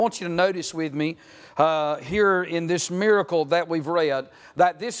I want you to notice with me here in this miracle that we've read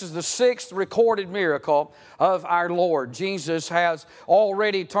that this is the sixth recorded miracle of our Lord. Jesus has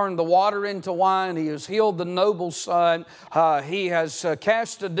already turned the water into wine. He has healed the noble's son. He has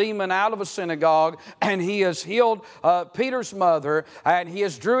cast a demon out of a synagogue, and He has healed Peter's mother, and He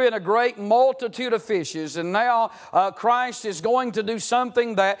has drew in a great multitude of fishes. And now Christ is going to do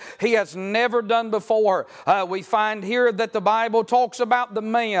something that He has never done before. We find here that the Bible talks about the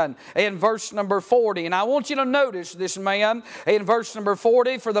man in verse number 40. And I want you to notice this man in verse number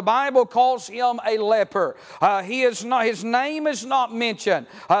 40, for the Bible calls him a leper. His name is not mentioned,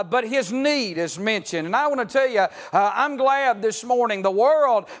 but his need is mentioned. And I want to tell you, I'm glad this morning the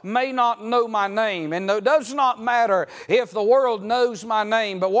world may not know my name. And it does not matter if the world knows my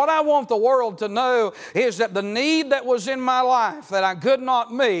name. But what I want the world to know is that the need that was in my life that I could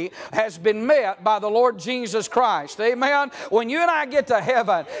not meet has been met by the Lord Jesus Christ. Amen? When you and I get to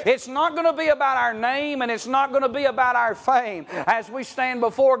heaven, it's not going to be about our name, and it's not going to be about our fame. As we stand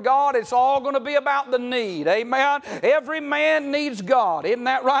before God, it's all going to be about the need. Amen? Every man needs God. Isn't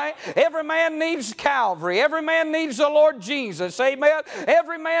that right? Every man needs Calvary. Every man needs the Lord Jesus. Amen?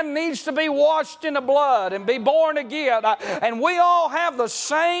 Every man needs to be washed in the blood and be born again. And we all have the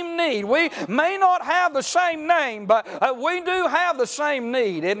same need. We may not have the same name, but we do have the same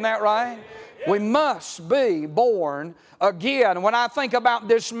need. Isn't that right? We must be born again. When I think about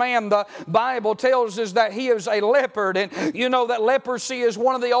this man, the Bible tells us that he is a leopard, and you know that leprosy is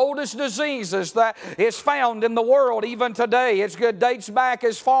one of the oldest diseases that is found in the world even today. It dates back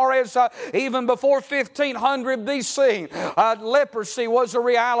as far as even before 1500 BC. Leprosy was a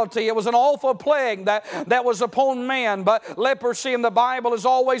reality. It was an awful plague that was upon man, but leprosy in the Bible is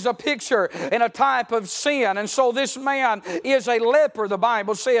always a picture and a type of sin. And so this man is a leper, the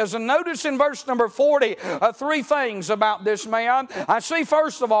Bible says. And notice in verse number 40, three things about this man. I see,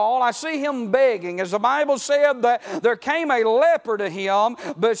 first of all, I see him begging. As the Bible said, that there came a leper to him,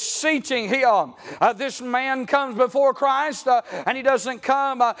 beseeching him. This man comes before Christ, and he doesn't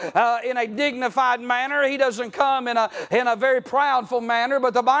come in a dignified manner. He doesn't come in a very proudful manner,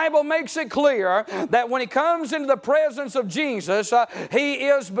 but the Bible makes it clear that when he comes into the presence of Jesus, he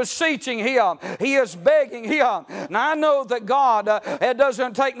is beseeching him. He is begging him. Now, I know that God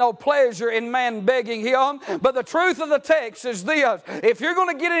doesn't take no pleasure in man begging him, but the truth of the text is this: if you're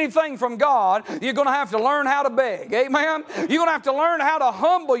going to get anything from God, you're going to have to learn how to beg. Amen? You're going to have to learn how to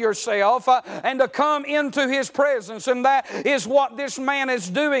humble yourself and to come into His presence. And that is what this man is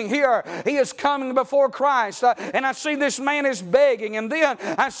doing here. He is coming before Christ. And I see this man is begging. And then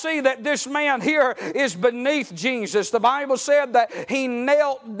I see that this man here is beneath Jesus. The Bible said that he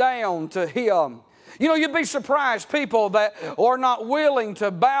knelt down to Him. You know, you'd be surprised people that are not willing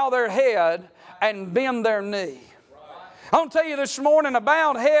to bow their head and bend their knee. I want to tell you this morning, a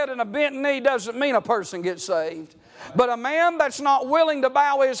bowed head and a bent knee doesn't mean a person gets saved. But a man that's not willing to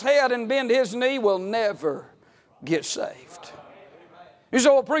bow his head and bend his knee will never get saved. You say,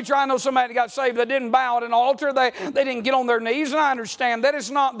 well, preacher, I know somebody that got saved that didn't bow at an altar. They didn't get on their knees. And I understand that. It's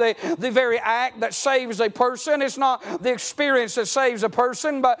not the very act that saves a person. It's not the experience that saves a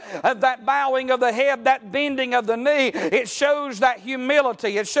person. But that bowing of the head, that bending of the knee, it shows that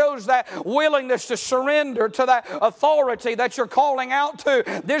humility. It shows that willingness to surrender to that authority that you're calling out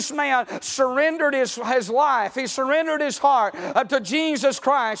to. This man surrendered his life. He surrendered his heart to Jesus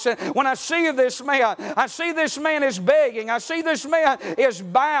Christ. And when I see this man is begging. I see this man is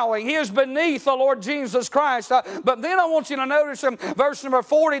bowing. He is beneath the Lord Jesus Christ. But then I want you to notice in verse number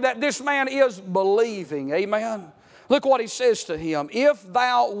 40 that this man is believing. Amen. Look what he says to him. If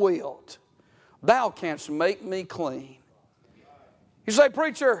thou wilt, thou canst make me clean. You say,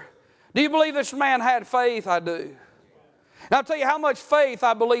 preacher, do you believe this man had faith? I do. Now I'll tell you how much faith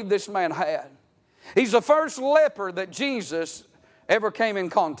I believe this man had. He's the first leper that Jesus ever came in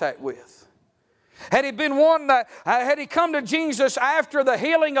contact with. Had he been one that, had he come to Jesus after the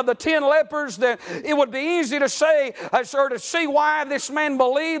healing of the 10 lepers, then it would be easy to say, or to see why this man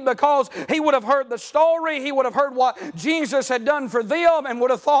believed, because he would have heard the story, he would have heard what Jesus had done for them, and would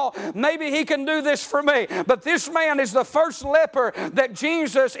have thought, maybe he can do this for me. But this man is the first leper that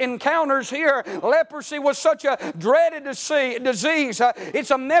Jesus encounters here. Leprosy was such a dreaded disease. It's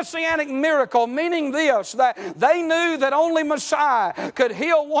a messianic miracle, meaning this, that they knew that only Messiah could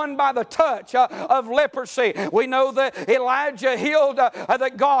heal one by the touch of leprosy. We know that Elijah healed,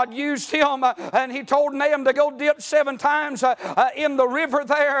 that God used him, and he told Naaman to go dip 7 times in the river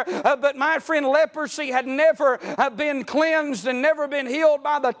there. But my friend, leprosy had never been cleansed and never been healed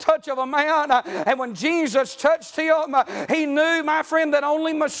by the touch of a man. And when Jesus touched him, he knew, my friend, that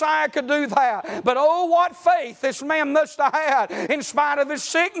only Messiah could do that. But oh, what faith this man must have had. In spite of his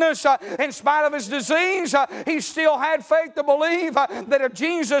sickness, in spite of his disease, he still had faith to believe that if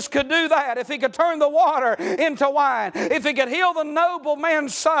Jesus could do that, if he could turn the water into wine, if he could heal the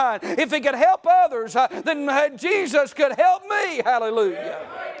nobleman's son, if he could help others, then Jesus could help me. Hallelujah.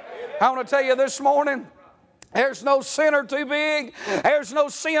 I want to tell you this morning, there's no sinner too big. There's no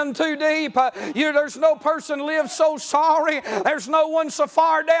sin too deep. There's no person lives so sorry. There's no one so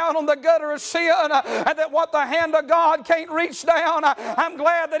far down on the gutter of sin that what the hand of God can't reach down. I'm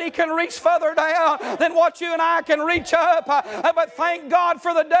glad that He can reach further down than what you and I can reach up. But thank God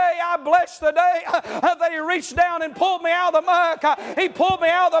for the day. I bless the day that He reached down and pulled me out of the muck. He pulled me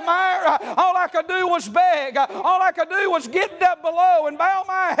out of the mire. All I could do was beg. All I could do was get down below and bow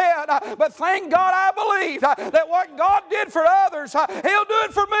my head. But thank God I believed that what God did for others, He'll do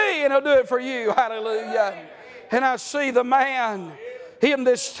it for me and He'll do it for you. Hallelujah. And I see the man in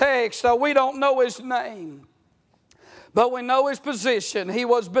this text, we don't know his name, but we know his position. He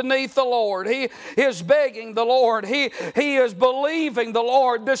was beneath the Lord. He is begging the Lord. He is believing the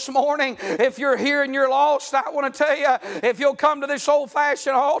Lord. This morning, if you're here and you're lost, I want to tell you, if you'll come to this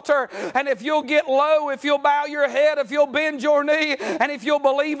old-fashioned altar, and if you'll get low, if you'll bow your head, if you'll bend your knee, and if you'll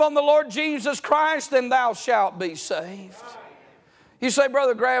believe on the Lord Jesus Christ, then thou shalt be saved. You say,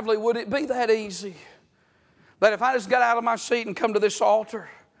 Brother Gravely, would it be that easy? That if I just got out of my seat and come to this altar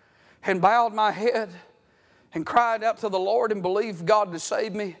and bowed my head and cried out to the Lord and believed God to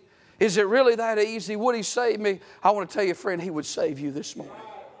save me, is it really that easy? Would He save me? I want to tell you, friend, He would save you this morning.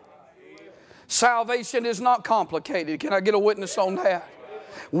 Salvation is not complicated. Can I get a witness on that?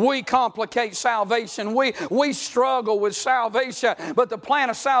 We complicate salvation. We struggle with salvation. But the plan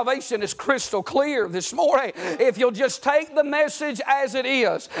of salvation is crystal clear this morning. If you'll just take the message as it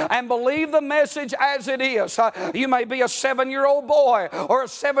is and believe the message as it is. You may be a 7-year-old boy or a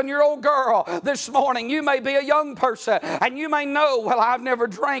 7-year-old girl this morning. You may be a young person and you may know, well, I've never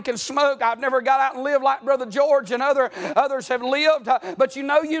drank and smoked. I've never got out and lived like Brother George and others have lived. But you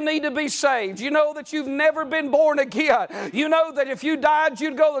know you need to be saved. You know that you've never been born again. You know that if you died,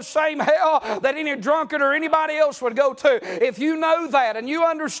 you'd go the same hell that any drunkard or anybody else would go to. If you know that and you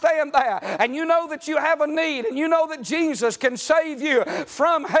understand that and you know that you have a need and you know that Jesus can save you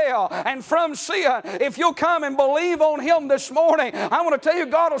from hell and from sin, if you'll come and believe on Him this morning, I want to tell you,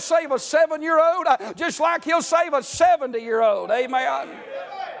 God will save a 7-year-old just like He'll save a 70-year-old. Amen.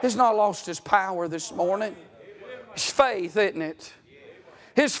 He's not lost His power this morning. It's faith, isn't it?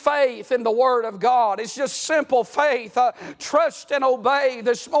 His faith in the Word of God. It's just simple faith. Trust and obey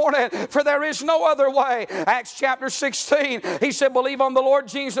this morning, for there is no other way. Acts chapter 16, He said, believe on the Lord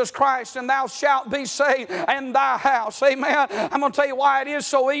Jesus Christ and thou shalt be saved and thy house. Amen. I'm going to tell you why it is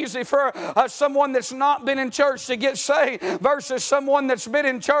so easy for someone that's not been in church to get saved versus someone that's been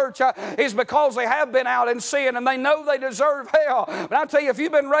in church is because they have been out in sin and they know they deserve hell. But I'll tell you, if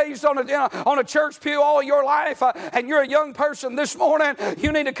you've been raised on a church pew all your life and you're a young person this morning,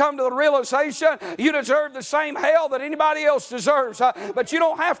 you need to come to the realization you deserve the same hell that anybody else deserves. But you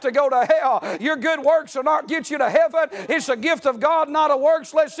don't have to go to hell. Your good works will not get you to heaven. It's a gift of God, not of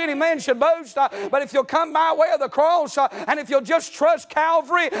works, lest any man should boast. But if you'll come by way of the cross, and if you'll just trust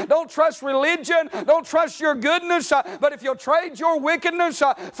Calvary, don't trust religion, don't trust your goodness, but if you'll trade your wickedness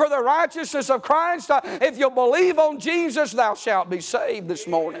for the righteousness of Christ, if you'll believe on Jesus, thou shalt be saved this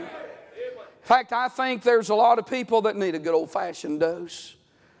morning. In fact, I think there's a lot of people that need a good old-fashioned dose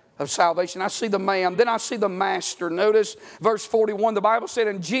of salvation. I see the man, then I see the master. Notice verse 41, the Bible said,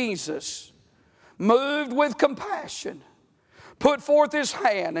 and Jesus, moved with compassion, put forth His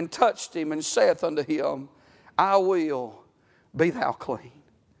hand and touched him and saith unto him, I will, be thou clean.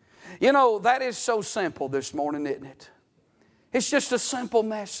 You know, that is so simple this morning, isn't it? It's just a simple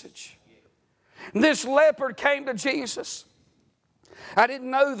message. This leopard came to Jesus. I didn't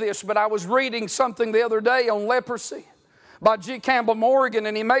know this, but I was reading something the other day on leprosy by G. Campbell Morgan,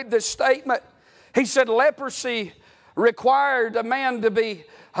 and he made this statement. He said leprosy required a man to be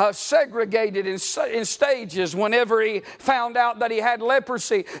segregated in stages. Whenever he found out that he had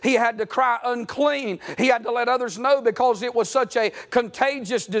leprosy, he had to cry unclean. He had to let others know because it was such a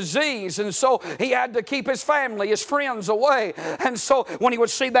contagious disease. And so he had to keep his family, his friends away. And so when he would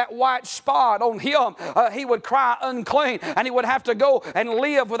see that white spot on him, he would cry unclean. And he would have to go and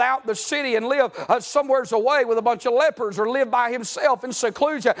live without the city and live somewhere away with a bunch of lepers, or live by himself in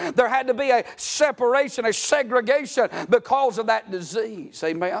seclusion. There had to be a separation, a segregation because of that disease.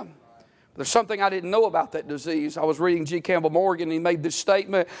 Amen. There's something I didn't know about that disease. I was reading G. Campbell Morgan, and he made this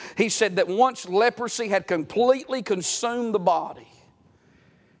statement. He said that once leprosy had completely consumed the body,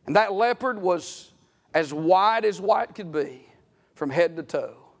 and that leopard was as white could be from head to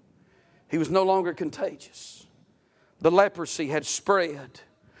toe, he was no longer contagious. The leprosy had spread.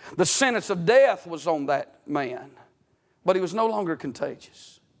 The sentence of death was on that man, but he was no longer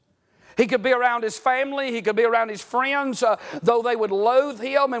contagious. He could be around his family. He could be around his friends, though they would loathe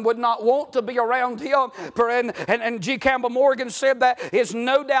him and would not want to be around him. And G. Campbell Morgan said that it's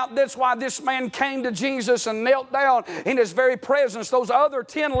no doubt that's why this man came to Jesus and knelt down in his very presence. Those other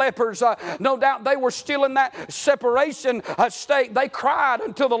 10 lepers, no doubt they were still in that separation state. They cried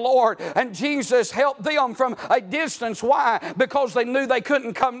unto the Lord, and Jesus helped them from a distance. Why? Because they knew they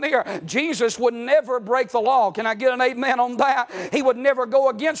couldn't come near. Jesus would never break the law. Can I get an amen on that? He would never go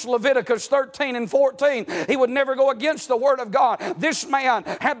against Leviticus 13 and 14. He would never go against the Word of God. This man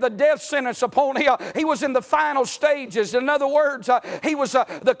had the death sentence upon him. He was in the final stages. In other words, he was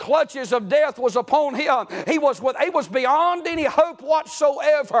the clutches of death was upon him. He was beyond any hope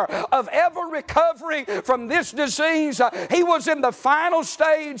whatsoever of ever recovering from this disease. He was in the final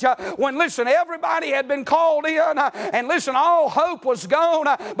stage when, listen, everybody had been called in, and listen, all hope was gone.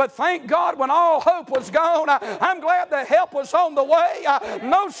 But thank God, when all hope was gone, I'm glad the help was on the way.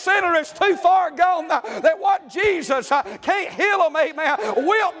 No sinner is too far gone that what Jesus can't heal him, amen.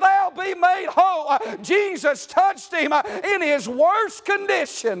 Wilt thou be made whole? Jesus touched him in his worst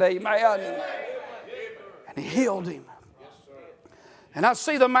condition, amen. And he healed him. And I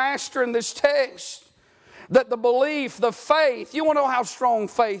see the master in this text, that the belief, the faith, you want to know how strong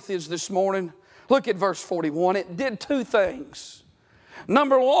faith is this morning? Look at verse 41. It did two things.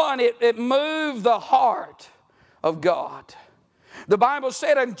 Number one, it moved the heart of God. The Bible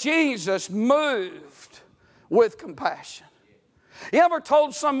said, and Jesus moved with compassion. You ever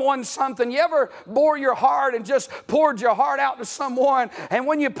told someone something? You ever bore your heart and just poured your heart out to someone, and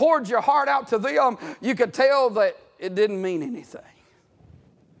when you poured your heart out to them, you could tell that it didn't mean anything?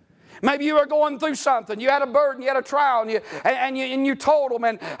 Maybe you were going through something. You had a burden, you had a trial, and you told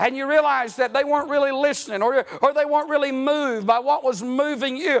them, and you realized that they weren't really listening, or they weren't really moved by what was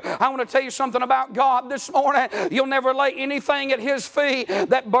moving you. I want to tell you something about God this morning. You'll never lay anything at His feet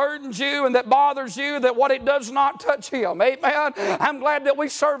that burdens you and that bothers you, that what it does not touch Him. Amen. I'm glad that we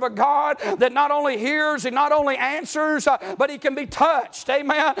serve a God that not only hears and not only answers, but He can be touched.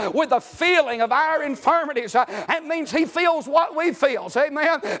 Amen. With the feeling of our infirmities. That means He feels what we feel.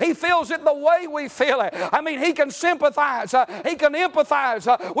 Amen. He feels it the way we feel it. I mean, He can sympathize. He can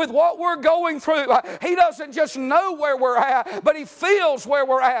empathize with what we're going through. He doesn't just know where we're at, but He feels where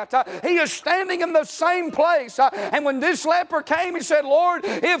we're at. He is standing in the same place. And when this leper came, he said, Lord,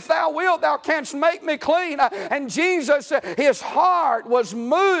 if Thou wilt, Thou canst make me clean. And Jesus, His heart was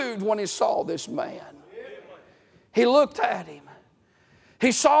moved when He saw this man. He looked at him.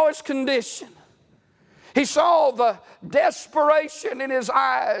 He saw his condition. He saw the desperation in his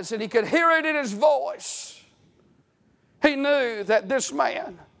eyes, and he could hear it in his voice. He knew that this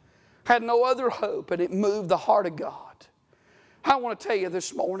man had no other hope, and it moved the heart of God. I want to tell you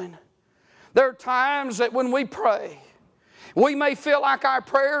this morning, there are times that when we pray, we may feel like our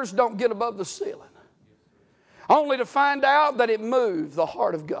prayers don't get above the ceiling, only to find out that it moved the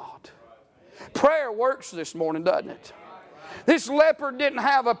heart of God. Prayer works this morning, doesn't it? This leper didn't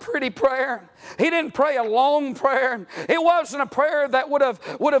have a pretty prayer. He didn't pray a long prayer. It wasn't a prayer that would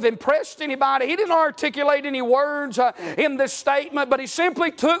have impressed anybody. He didn't articulate any words in this statement, but he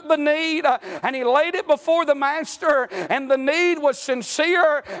simply took the need and he laid it before the Master, and the need was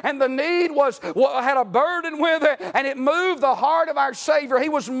sincere, and the need had a burden with it, and it moved the heart of our Savior. He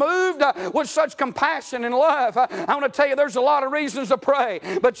was moved with such compassion and love. I want to tell you, there's a lot of reasons to pray,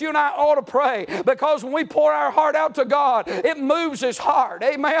 but you and I ought to pray, because when we pour our heart out to God, it moves His heart.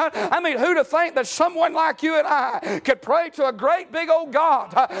 Amen. I mean, who to think that someone like you and I could pray to a great big old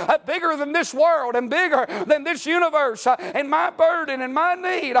God, bigger than this world and bigger than this universe, and my burden and my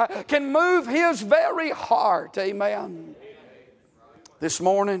need can move His very heart. Amen. This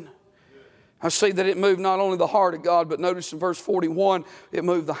morning, I see that it moved not only the heart of God, but notice in verse 41, it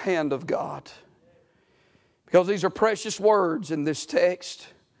moved the hand of God. Because these are precious words in this text.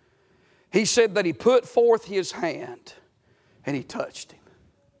 He said that he put forth his hand and he touched him.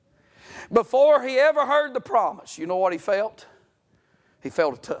 Before he ever heard the promise, you know what he felt? He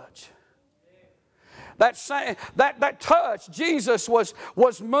felt a touch. That touch, Jesus was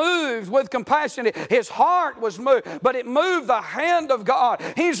moved with compassion. His heart was moved, but it moved the hand of God.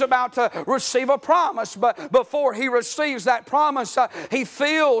 He's about to receive a promise, but before he receives that promise, he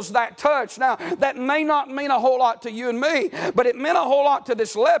feels that touch. Now, that may not mean a whole lot to you and me, but it meant a whole lot to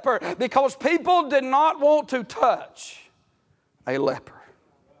this leper because people did not want to touch a leper.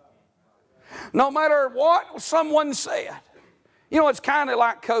 No matter what someone said. You know, it's kind of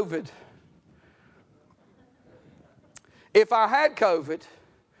like COVID. If I had COVID,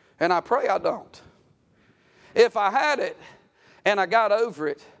 and I pray I don't, if I had it and I got over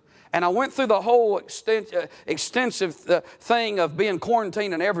it, and I went through the whole extensive thing of being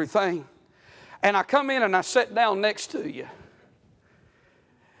quarantined and everything, and I come in and I sit down next to you,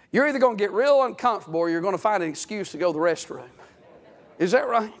 you're either going to get real uncomfortable or you're going to find an excuse to go to the restroom. Is that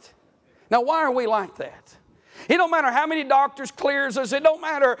right? Now, why are we like that? It don't matter how many doctors clears us. It don't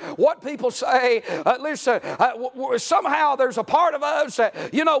matter what people say. Listen, somehow there's a part of us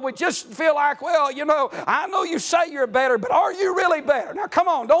that, we just feel like, well, I know you say you're better, but are you really better? Now, come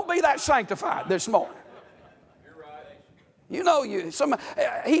on, don't be that sanctified this morning. You're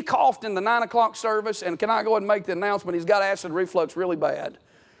right. He coughed in the 9 o'clock service, and can I go ahead and make the announcement? He's got acid reflux really bad.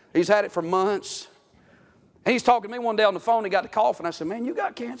 He's had it for months. And he's talking to me one day on the phone. He got the cough, and I said, man, you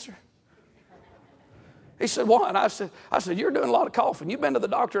got cancer? He said, what? I said, you're doing a lot of coughing. You've been to the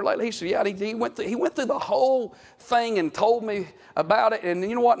doctor lately? He said, yeah. He went through the whole thing and told me about it. And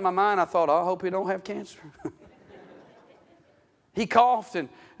you know what? In my mind, I thought, I hope he don't have cancer. He coughed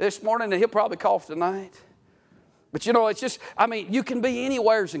this morning, and he'll probably cough tonight. But it's just, you can be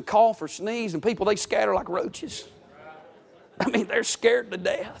anywheres and cough or sneeze, and people, they scatter like roaches. They're scared to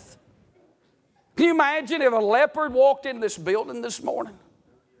death. Can you imagine if a leopard walked in this building this morning?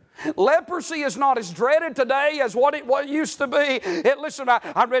 Leprosy is not as dreaded today as what it used to be. Listen,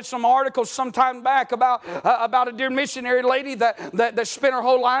 I read some articles sometime back about a dear missionary lady that spent her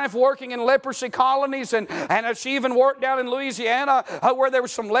whole life working in leprosy colonies, and she even worked down in Louisiana where there were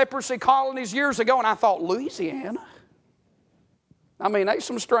some leprosy colonies years ago. And I thought, Louisiana? There's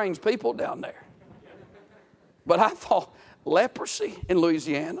some strange people down there. But I thought, leprosy in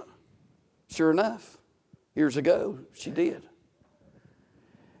Louisiana? Sure enough, years ago, she did.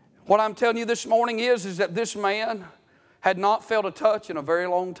 What I'm telling you this morning is that this man had not felt a touch in a very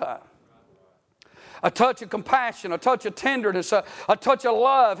long time. A touch of compassion, a touch of tenderness, a touch of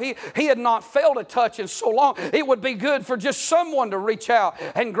love. He had not felt a touch in so long. It would be good for just someone to reach out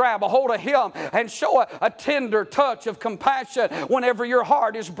and grab a hold of him and show a tender touch of compassion whenever your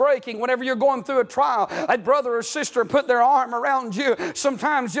heart is breaking, whenever you're going through a trial. A brother or sister put their arm around you.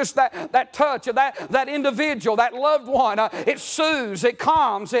 Sometimes just that touch of that individual, that loved one, it soothes, it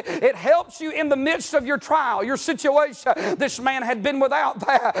calms, it helps you in the midst of your trial, your situation. This man had been without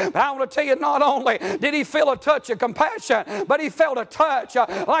that. But I want to tell you, not only did he feel a touch of compassion, but he felt a touch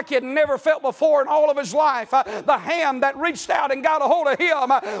like he had never felt before in all of his life. The hand that reached out and got a hold of him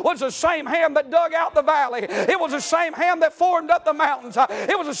was the same hand that dug out the valley. It was the same hand that formed up the mountains.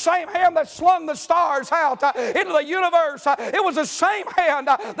 It was the same hand that slung the stars out into the universe. It was the same hand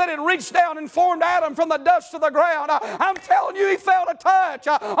that had reached down and formed Adam from the dust of the ground. I'm telling you, he felt a touch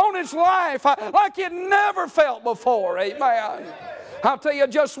on his life like he had never felt before. Amen. I'll tell you,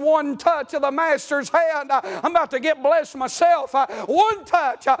 just one touch of the Master's hand. I'm about to get blessed myself. One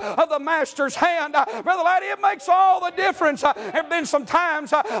touch of the Master's hand. Brother Laddie, it makes all the difference. There have been some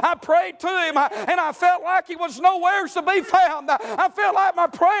times I prayed to him and I felt like he was nowhere to be found. I felt like my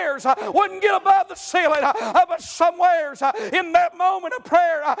prayers wouldn't get above the ceiling. But somewheres in that moment of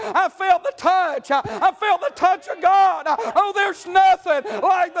prayer, I felt the touch. I felt the touch of God. Oh, there's nothing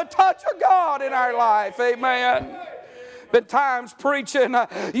like the touch of God in our life. Amen. Been times preaching,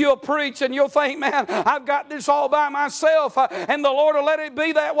 you'll preach and you'll think, man, I've got this all by myself, and the Lord will let it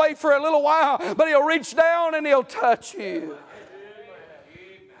be that way for a little while, but He'll reach down and He'll touch you.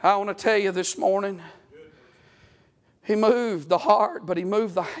 I want to tell you this morning, He moved the heart, but He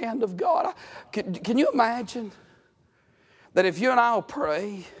moved the hand of God. Can you imagine that if you and I will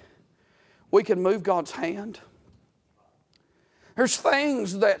pray, we can move God's hand? There's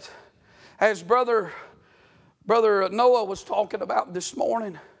things that, as Brother Noah was talking about this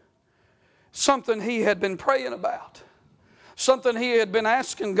morning, something he had been praying about, something he had been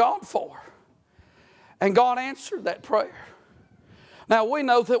asking God for, and God answered that prayer. Now we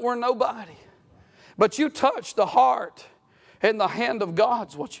know that we're nobody, but you touched the heart and the hand of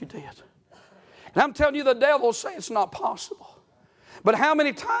God's what you did. And I'm telling you, the devil say it's not possible. But how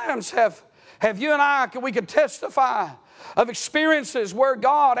many times have you and I, we could testify of experiences where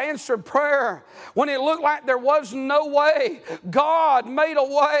God answered prayer when it looked like there was no way. God made a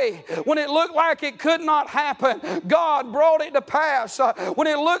way. When it looked like it could not happen, God brought it to pass. When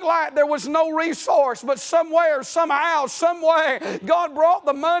it looked like there was no resource, but somewhere, somehow, some way, God brought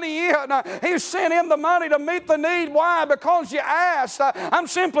the money in. He sent in the money to meet the need. Why? Because you asked. I'm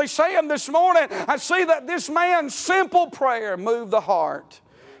simply saying this morning, I see that this man's simple prayer moved the heart.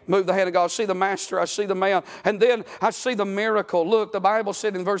 Move the hand of God. I see the master, I see the man, and then I see the miracle. Look, the Bible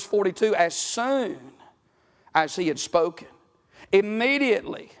said in verse 42, as soon as he had spoken,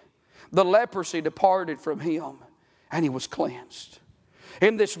 immediately the leprosy departed from him, and he was cleansed.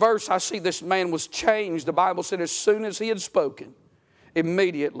 In this verse, I see this man was changed. The Bible said as soon as he had spoken,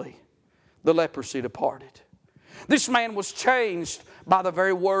 immediately the leprosy departed. This man was changed by the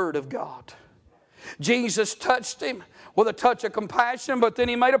very word of God. Jesus touched him with a touch of compassion, but then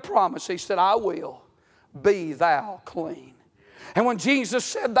he made a promise. He said, I will be thou clean. And when Jesus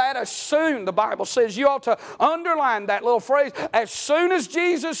said that, as soon, the Bible says, you ought to underline that little phrase, as soon as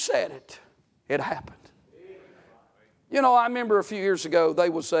Jesus said it, it happened. You know, I remember a few years ago, there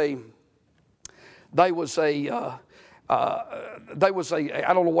was a I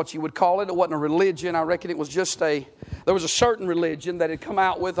don't know what you would call it. It wasn't a religion. I reckon it was just there was a certain religion that had come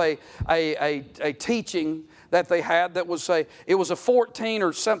out with a teaching that they had that was it was a 14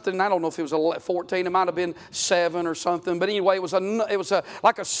 or something. I don't know if it was a 14. It might have been 7 or something. But anyway, it was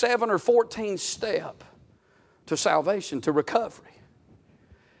like a 7 or 14 step to salvation, to recovery.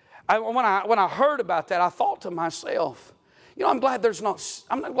 When I heard about that, I thought to myself, you know, I'm glad there's not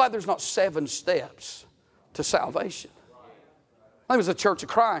 7 steps to salvation. I think it was the Church of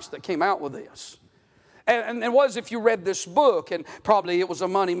Christ that came out with this. And it was, if you read this book, and probably it was a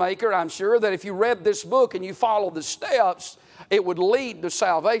money maker, I'm sure, that if you read this book and you follow the steps, it would lead to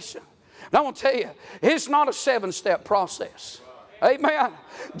salvation. Now I want to tell you, it's not a 7-step process. Amen.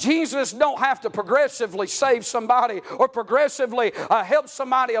 Jesus don't have to progressively save somebody or progressively help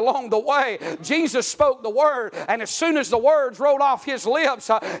somebody along the way. Jesus spoke the word, and as soon as the words rolled off his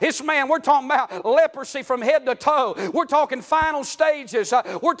lips, this man, we're talking about leprosy from head to toe. We're talking final stages.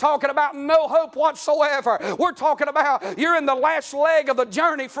 We're talking about no hope whatsoever. We're talking about you're in the last leg of the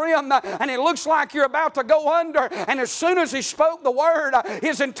journey, friend, and it looks like you're about to go under. And as soon as he spoke the word,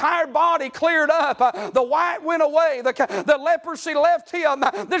 his entire body cleared up. The white went away. The leprosy left him.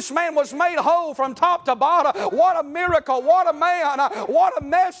 This man was made whole from top to bottom. What a miracle. What a man. What a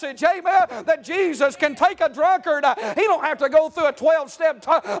message. Amen. That Jesus can take a drunkard. He don't have to go through a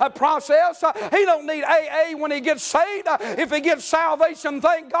 12-step process. He don't need AA when he gets saved. If he gets salvation,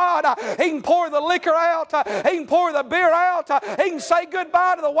 thank God, he can pour the liquor out. He can pour the beer out. He can say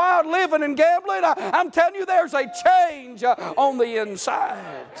goodbye to the wild living and gambling. I'm telling you, there's a change on the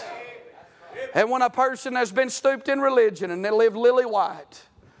inside. And when a person has been stooped in religion and they live lily white,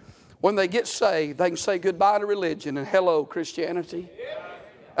 when they get saved, they can say goodbye to religion and hello, Christianity.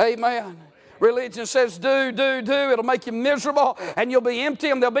 Amen. Religion says do. It'll make you miserable and you'll be empty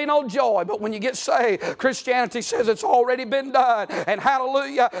and there'll be no joy. But when you get saved, Christianity says it's already been done. And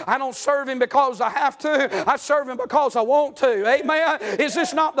hallelujah, I don't serve Him because I have to. I serve Him because I want to. Amen. Is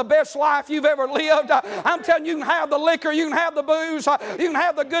this not the best life you've ever lived? I'm telling you, you can have the liquor, you can have the booze, you can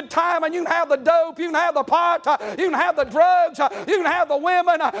have the good time, and you can have the dope, you can have the pot, you can have the drugs, you can have the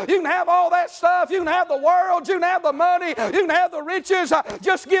women, you can have all that stuff, you can have the world, you can have the money, you can have the riches.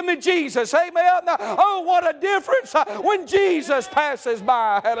 Just give me Jesus. Amen. Oh, what a difference when Jesus passes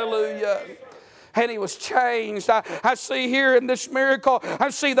by. Hallelujah. And he was changed. I see here in this miracle, I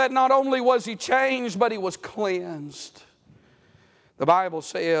see that not only was he changed, but he was cleansed. The Bible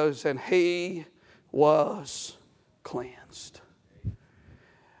says, and he was cleansed.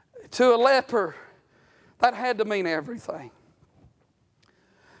 To a leper, that had to mean everything.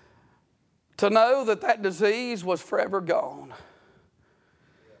 To know that that disease was forever gone.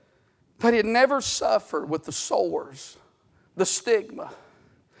 That he'd never suffer with the sores, the stigma.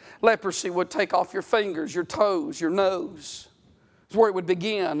 Leprosy would take off your fingers, your toes, your nose. That's where it would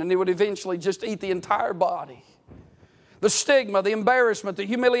begin, and it would eventually just eat the entire body. The stigma, the embarrassment, the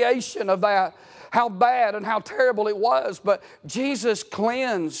humiliation of that, how bad and how terrible it was. But Jesus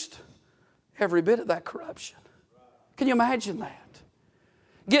cleansed every bit of that corruption. Can you imagine that?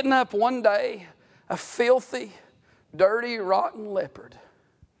 Getting up one day, a filthy, dirty, rotten leopard,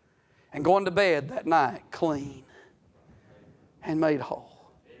 and going to bed that night clean and made whole.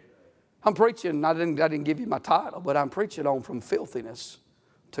 I'm preaching, I didn't give you my title, but I'm preaching on from filthiness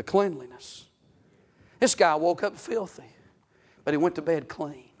to cleanliness. This guy woke up filthy, but he went to bed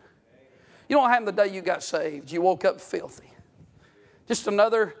clean. You know what happened the day you got saved? You woke up filthy, Just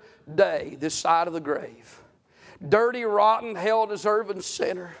another day this side of the grave. Dirty, rotten, hell-deserving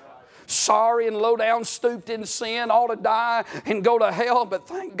sinner. Sorry and low down, stooped in sin, ought to die and go to hell, but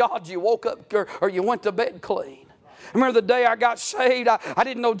thank God you woke up or you went to bed clean. I remember the day I got saved, I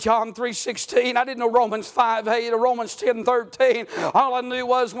didn't know John 3:16. I didn't know Romans 5:8 or Romans 10:13. All I knew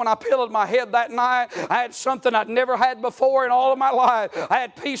was when I pillowed my head that night, I had something I'd never had before in all of my life. I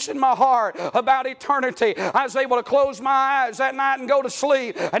had peace in my heart about eternity. I was able to close my eyes that night and go to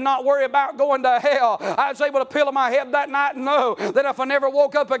sleep and not worry about going to hell. I was able to pillow my head that night and know that if I never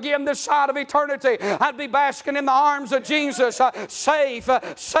woke up again this side of eternity, I'd be basking in the arms of Jesus, safe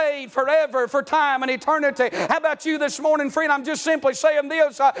forever, for time and eternity. How about you this morning, friend? I'm just simply saying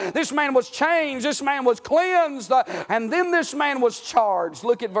this. This man was changed. This man was cleansed. And then this man was charged.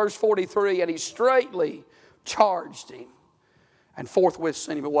 Look at verse 43. And he straightly charged him and forthwith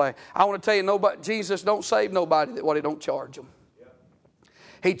sent him away. I want to tell you, Jesus don't save nobody that what he don't charge them.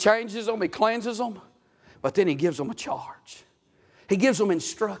 He changes them. He cleanses them. But then he gives them a charge. He gives them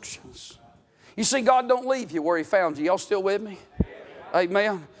instructions. You see, God don't leave you where he found you. Y'all still with me?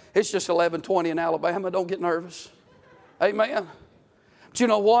 Amen. It's just 11:20 in Alabama. Don't get nervous. Amen. But you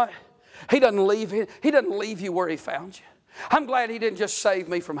know what? He doesn't leave you where he found you. I'm glad he didn't just save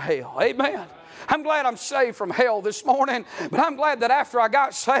me from hell. Amen. I'm glad I'm saved from hell this morning, but I'm glad that after I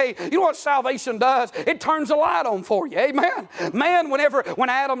got saved, you know what salvation does? It turns the light on for you. Amen. Man, when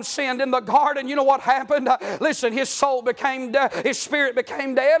Adam sinned in the garden, you know what happened? Listen, his soul became his spirit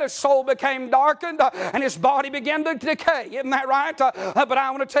became dead, his soul became darkened, and his body began to decay. Isn't that right? But I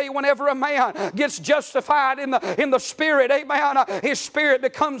want to tell you, whenever a man gets justified in the spirit, amen, his spirit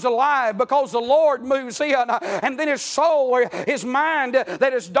becomes alive because the Lord moves in, and then his soul, his mind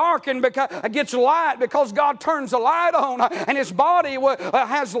that is darkened gets light because God turns the light on, and his body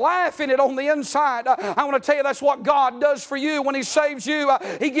has life in it on the inside. I want to tell you, that's what God does for you when he saves you.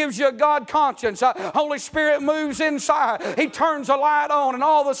 He gives you a God conscience. Holy Spirit moves inside. He turns the light on, and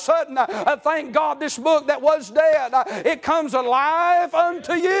all of a sudden, thank God, this book that was dead, it comes alive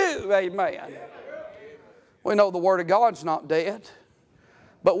unto you. Amen. We know the Word of God's not dead,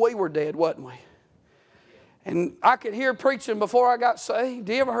 but we were dead, wasn't we? And I could hear preaching before I got saved.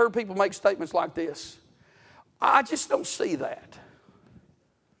 Do you ever heard people make statements like this? I just don't see that.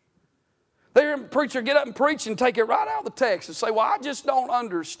 They hear a preacher get up and preach and take it right out of the text and say, well, I just don't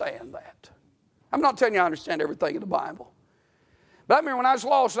understand that. I'm not telling you I understand everything in the Bible. But I remember when I was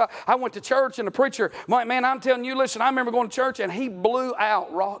lost, I went to church, and the preacher, man, I'm telling you, listen, I remember going to church and he blew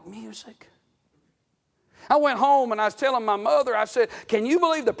out rock music. I went home and I was telling my mother, I said, can you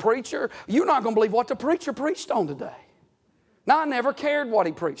believe the preacher? You're not going to believe what the preacher preached on today. Now, I never cared what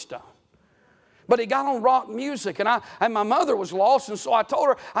he preached on. But he got on rock music, and my mother was lost, and so I told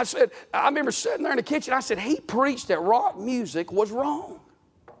her, I said, I remember sitting there in the kitchen, I said, he preached that rock music was wrong.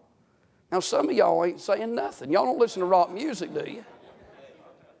 Now, some of y'all ain't saying nothing. Y'all don't listen to rock music, do you?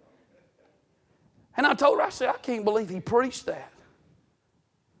 And I told her, I said, I can't believe he preached that.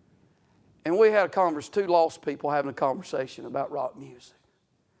 And we had two lost people having a conversation about rock music.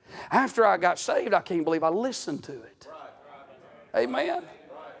 After I got saved, I can't believe I listened to it. Amen.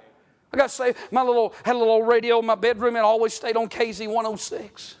 I got saved. Had a little radio in my bedroom. It always stayed on KZ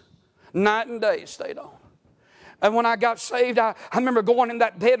 106. Night and day it stayed on. And when I got saved, I remember going in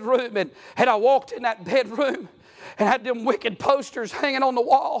that bedroom, and I walked in that bedroom and had them wicked posters hanging on the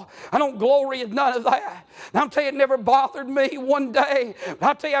wall. I don't glory in none of that. And I'll tell you, it never bothered me one day. But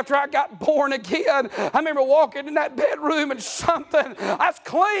I'll tell you, after I got born again, I remember walking in that bedroom and something, I was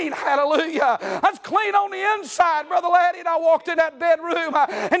clean, hallelujah. I was clean on the inside, Brother Laddie. And I walked in that bedroom,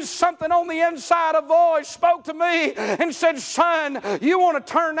 and something on the inside, a voice spoke to me and said, son, you want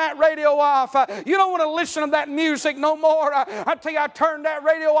to turn that radio off. You don't want to listen to that music no more. I tell you, I turned that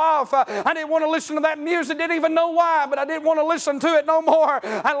radio off. I didn't want to listen to that music. Didn't even know why, but I didn't want to listen to it no more.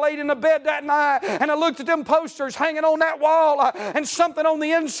 I laid in the bed that night and I looked at them posters hanging on that wall, and something on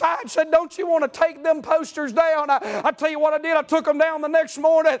the inside said, don't you want to take them posters down? I tell you what I did. I took them down the next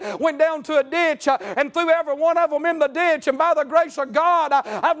morning, went down to a ditch, and threw every one of them in the ditch, and by the grace of God,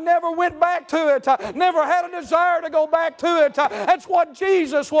 I've never went back to it. Never had a desire to go back to it. That's what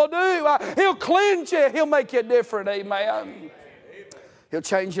Jesus will do. He'll cleanse you. He'll make you different. Amen. He'll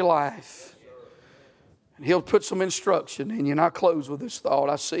change your life. He'll put some instruction in you. And I close with this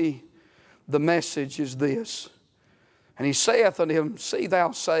thought. I see the message is this. And he saith unto him, see thou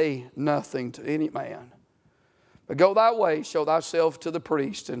say nothing to any man, but go thy way, show thyself to the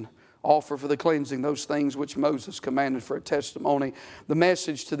priest, and offer for the cleansing those things which Moses commanded for a testimony. The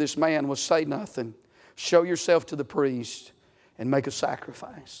message to this man was, say nothing. Show yourself to the priest and make a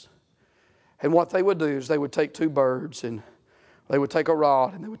sacrifice. And what they would do is they would take two birds, and They would take a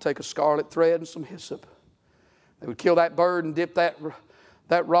rod and they would take a scarlet thread and some hyssop. They would kill that bird and dip that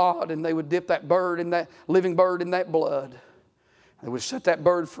rod, and they would dip that bird in that living bird in that blood. They would set that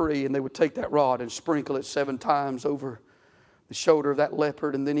bird free, and they would take that rod and sprinkle it 7 times over the shoulder of that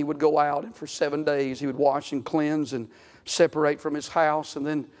leopard, and then he would go out, and for 7 days he would wash and cleanse and separate from his house, and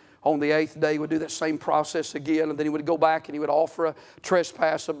then on the 8th day he would do that same process again, and then he would go back and he would offer a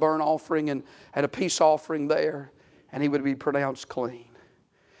trespass, a burnt offering, and a peace offering there, and he would be pronounced clean.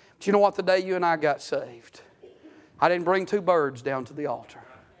 But you know what? The day you and I got saved, I didn't bring 2 birds down to the altar.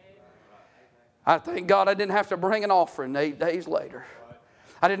 I thank God I didn't have to bring an offering 8 days later.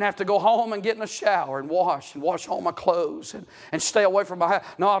 I didn't have to go home and get in a shower and wash all my clothes and stay away from my house.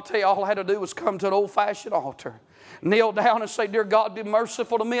 No, I'll tell you, all I had to do was come to an old-fashioned altar, kneel down and say, "Dear God, be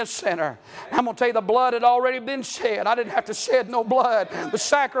merciful to me, a sinner." I'm going to tell you, the blood had already been shed. I didn't have to shed no blood. The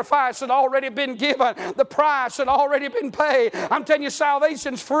sacrifice had already been given. The price had already been paid. I'm telling you,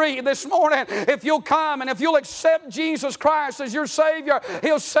 salvation's free this morning. If you'll come and if you'll accept Jesus Christ as your Savior,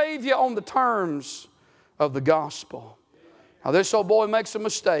 He'll save you on the terms of the gospel. Now this old boy makes a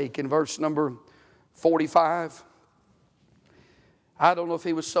mistake in verse number 45. I don't know if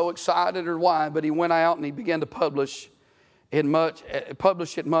he was so excited or why, but he went out and he began to publish it much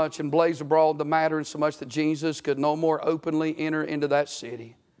and blaze abroad the matter, insomuch that Jesus could no more openly enter into that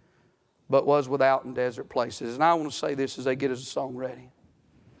city, but was without in desert places. And I want to say this as they get us a song ready.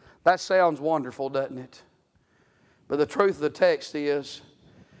 That sounds wonderful, doesn't it? But the truth of the text is,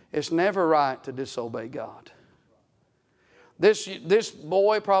 it's never right to disobey God. This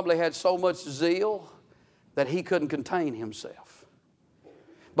boy probably had so much zeal that he couldn't contain himself.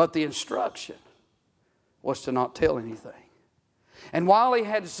 But the instruction was to not tell anything. And while he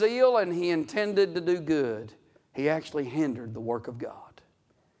had zeal and he intended to do good, he actually hindered the work of God.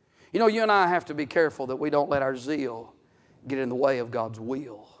 You know, you and I have to be careful that we don't let our zeal get in the way of God's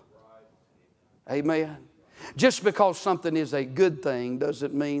will. Amen. Just because something is a good thing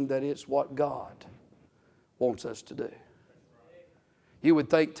doesn't mean that it's what God wants us to do. You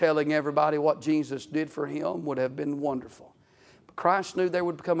would think telling everybody what Jesus did for him would have been wonderful. But Christ knew there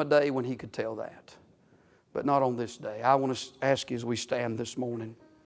would come a day when He could tell that. But not on this day. I want to ask you as we stand this morning,